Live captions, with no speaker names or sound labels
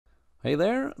Hey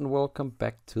there, and welcome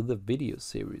back to the video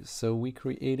series. So we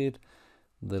created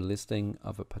the listing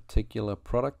of a particular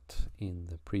product in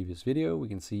the previous video. We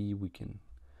can see we can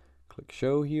click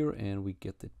show here and we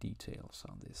get the details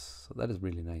on this. So that is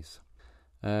really nice.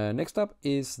 Next up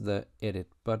is the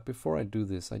edit. But before I do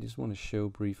this, I just want to show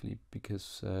briefly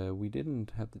because we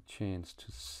didn't have the chance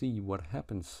to see what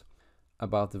happens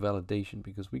about the validation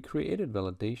because we created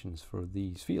validations for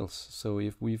these fields. So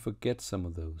if we forget some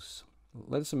of those,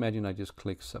 let's imagine I just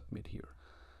click submit here.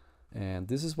 And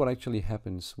this is what actually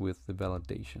happens with the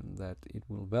validation, that it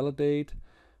will validate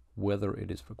whether it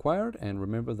is required. And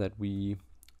remember that we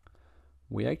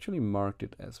actually marked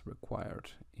it as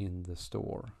required in the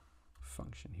store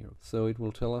function here. So it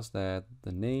will tell us that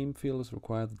the name field is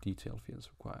required, the detail field is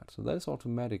required. So that is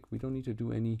automatic. We don't need to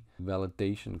do any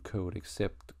validation code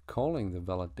except calling the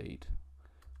validate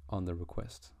on the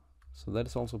request. So that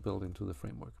is also built into the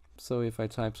framework. So if I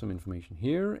type some information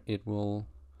here, it will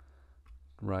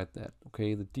write that,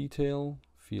 okay, the detail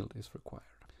field is required.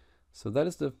 So that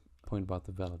is the point about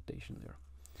the validation there.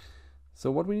 So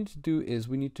what we need to do is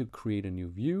we need to create a new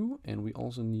view, and we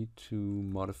also need to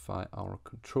modify our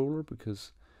controller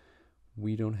because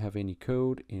we don't have any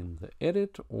code in the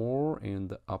edit or in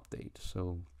the update.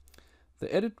 So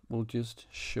the edit will just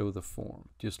show the form,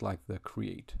 just like the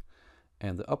create,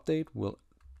 and the update will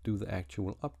do the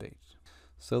actual update.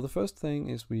 So the first thing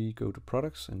is we go to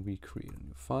products and we create a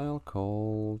new file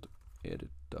called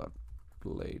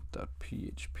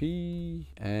edit.blade.php,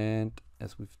 and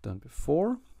as we've done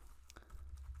before,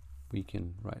 we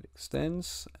can write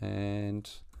extends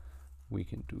and we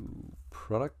can do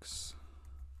products.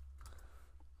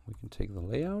 We can take the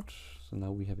layout. So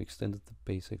now we have extended the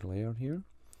basic layout here.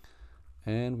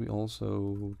 And we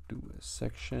also do a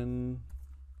section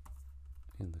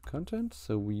in the content.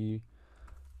 So we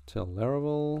tell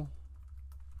Laravel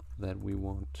that we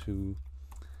want to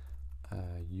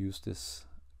use this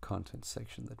content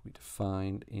section that we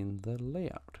defined in the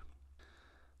layout,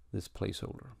 this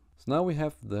placeholder. So now we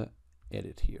have the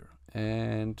edit here,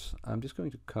 and I'm just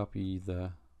going to copy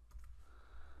the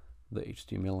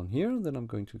HTML in here, and then I'm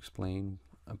going to explain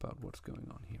about what's going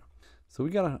on here. So we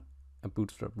got a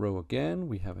bootstrap row again.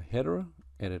 We have a header,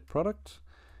 edit product,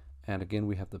 and again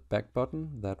we have the back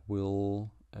button that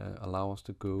will allow us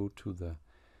to go to the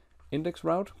index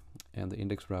route, and the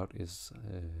index route is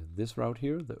this route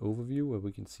here, the overview, where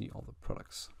we can see all the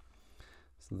products.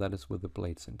 So that is with the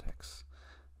Blade syntax.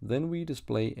 Then we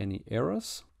display any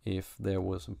errors if there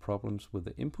were some problems with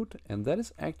the input, and that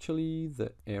is actually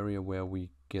the area where we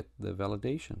get the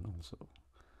validation also,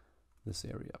 this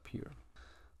area up here.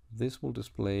 This will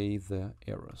display the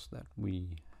errors that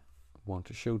we want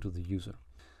to show to the user.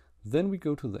 Then we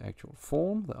go to the actual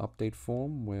form, the update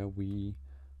form, where we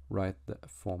write the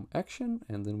form action,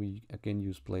 and then we again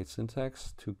use Blade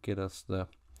syntax to get us the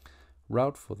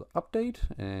route for the update.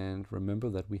 And remember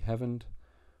that we haven't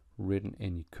written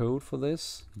any code for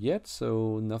this yet,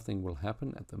 so nothing will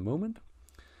happen at the moment.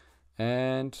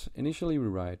 And initially we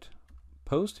write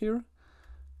post here,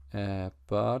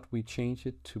 but we change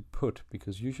it to put,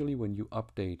 because usually when you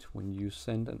update, when you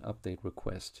send an update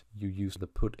request, you use the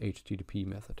put HTTP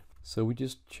method. So we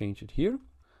just change it here.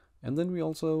 And then we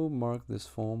also mark this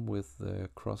form with the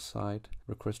cross-site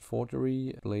request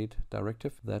forgery Blade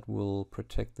directive that will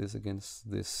protect this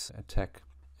against this attack.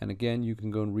 And again, you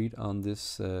can go and read on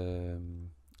this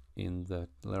in the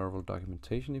Laravel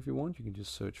documentation if you want. You can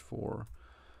just search for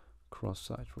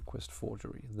cross-site request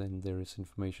forgery. Then there is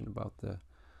information about the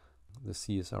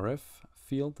CSRF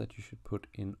field that you should put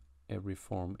in every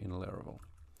form in Laravel.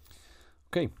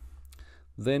 Okay,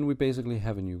 then we basically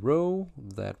have a new row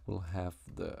that will have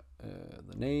the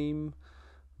name,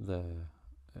 the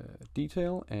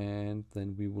detail, and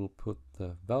then we will put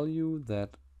the value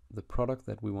that the product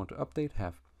that we want to update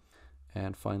have.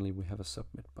 And finally we have a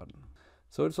submit button.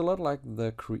 So it's a lot like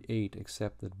the create,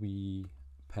 except that we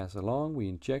pass along, we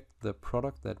inject the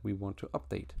product that we want to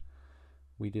update.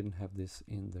 We didn't have this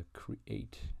in the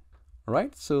create. All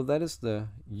right, so that is the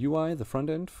UI, the front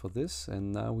end for this,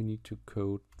 and now we need to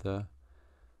code the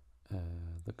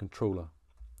controller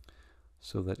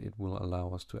so that it will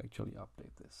allow us to actually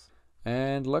update this.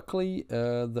 And luckily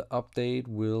the update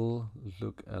will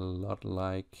look a lot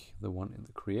like the one in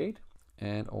the create,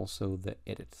 and also the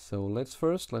edit. So let's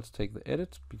take the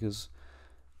edit, because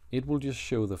it will just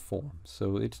show the form.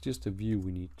 So it's just a view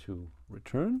we need to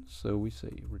return. So we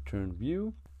say return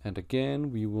view, and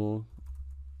again we will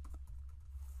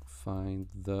find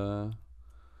the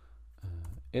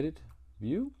edit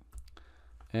view,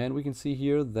 and we can see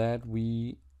here that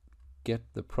we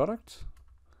get the product,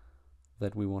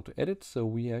 that we want to edit, so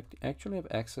we actually have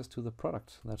access to the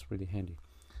product. That's really handy.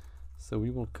 So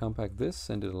we will compact this,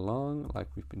 send it along like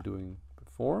we've been doing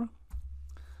before.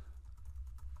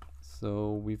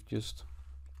 So we've just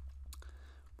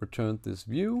returned this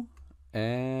view,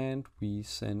 and we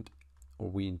send, or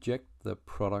we inject the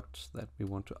products that we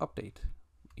want to update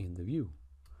in the view.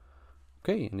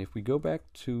 Okay, and if we go back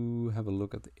to have a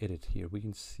look at the edit here, we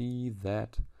can see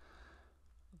that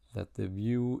the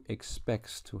view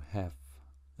expects to have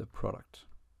the product.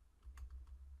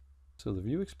 So the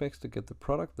view expects to get the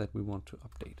product that we want to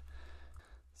update.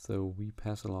 So we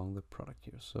pass along the product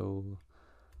here. So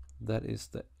that is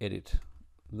the edit.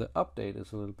 The update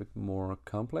is a little bit more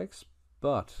complex,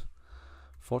 but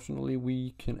fortunately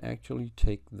we can actually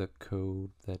take the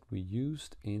code that we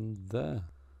used in the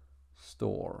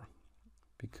store,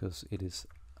 because it is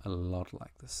a lot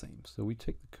like the same. So we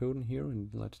take the code in here and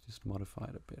let's just modify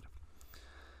it a bit,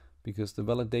 because the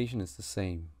validation is the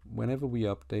same. Whenever we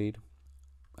update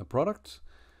a product,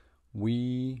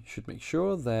 we should make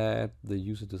sure that the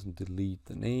user doesn't delete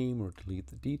the name or delete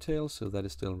the details, so that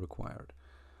is still required.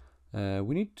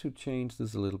 We need to change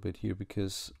this a little bit here,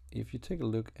 because if you take a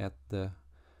look at the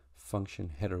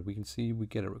function header, we can see we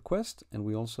get a request and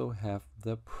we also have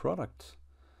the product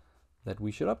that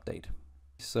we should update.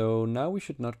 So now we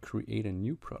should not create a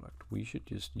new product, we should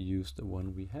just use the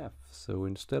one we have. So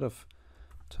instead of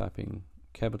typing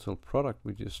capital product,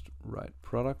 we just write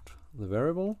product, the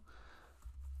variable,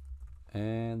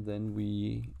 and then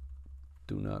we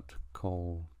do not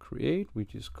call create, we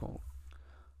just call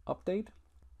update.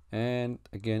 And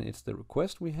again, it's the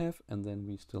request we have, and then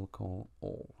we still call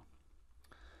all.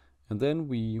 And then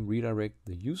we redirect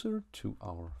the user to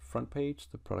our front page,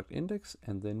 the product index,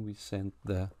 and then we send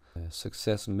the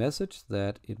success message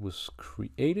that it was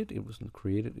created. It wasn't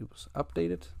created, it was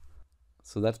updated.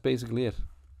 So that's basically it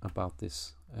about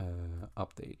this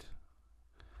update.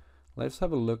 Let's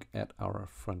have a look at our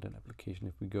front-end application.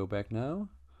 If we go back now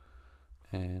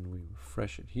and we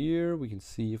refresh it here, we can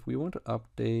see if we want to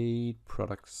update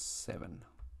product 7.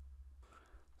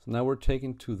 So now we're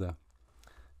taken to the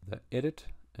edit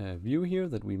view here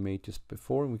that we made just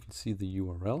before, and we can see the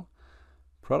URL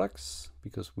products,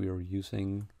 because we are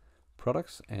using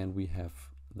products and we have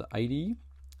the ID,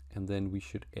 and then we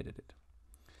should edit it.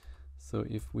 So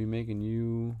if we make a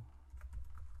new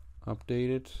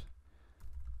updated,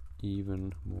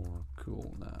 even more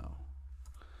cool now.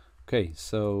 Okay,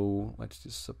 so let's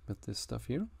just submit this stuff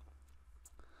here,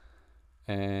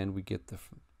 and we get the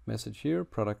message here,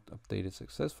 product updated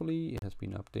successfully. It has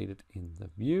been updated in the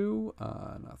view,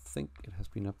 and I think it has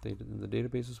been updated in the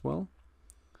database as well.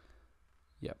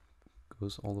 Yep,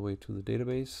 goes all the way to the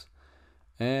database,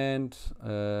 and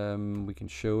we can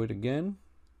show it again,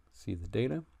 see the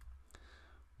data.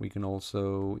 We can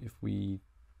also, if we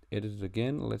edit it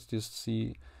again, let's just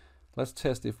see, let's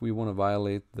test if we want to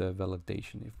violate the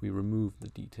validation, if we remove the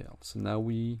details. So now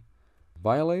we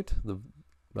violate the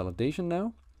validation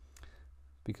now,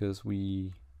 because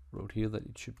we wrote here that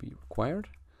it should be required.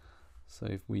 So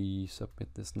if we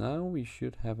submit this now, we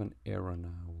should have an error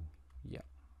now. Yeah.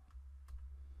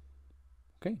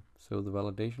 Okay, so the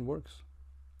validation works.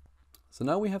 So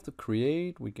now we have to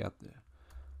create, we got the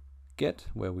get,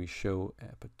 where we show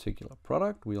a particular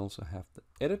product. We also have the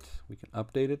edit, we can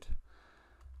update it.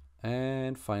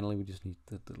 And finally, we just need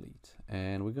the delete.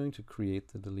 And we're going to create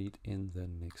the delete in the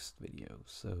next video.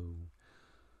 So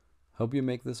hope you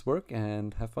make this work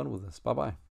and have fun with this.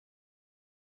 Bye-bye.